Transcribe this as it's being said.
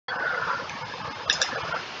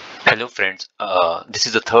Hello friends, this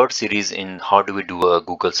is the third series in how do we do a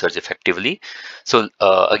Google search effectively. So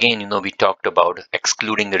again, we talked about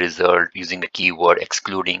excluding the result using the keyword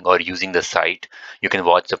excluding or using the site. You can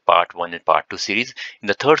watch the part 1 and part 2 series. In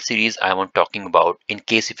the third series, I am talking about in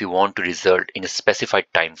case if you want to result in a specified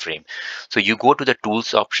time frame. So you go to the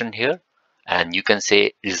tools option here and you can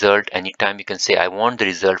say result anytime. You can say I want the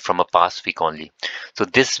result from a past week only. So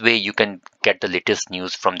this way you can get the latest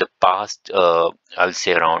news from the past, I'll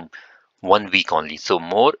say around 1 week only. So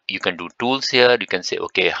more you can do tools here. You can say,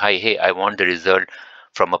 okay, hi, hey, I want the result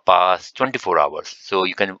from a past 24 hours. So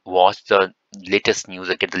you can watch the latest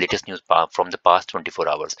news or get the latest news from the past 24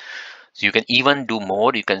 hours. So you can even do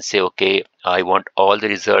more. You can say, okay, I want all the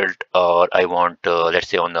result, or I want, let's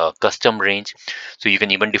say on a custom range. So you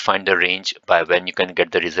can even define the range by when you can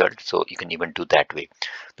get the result. So you can even do that way.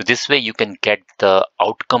 So this way you can get the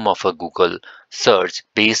outcome of a Google search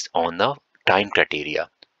based on the time criteria.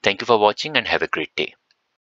 Thank you for watching and have a great day.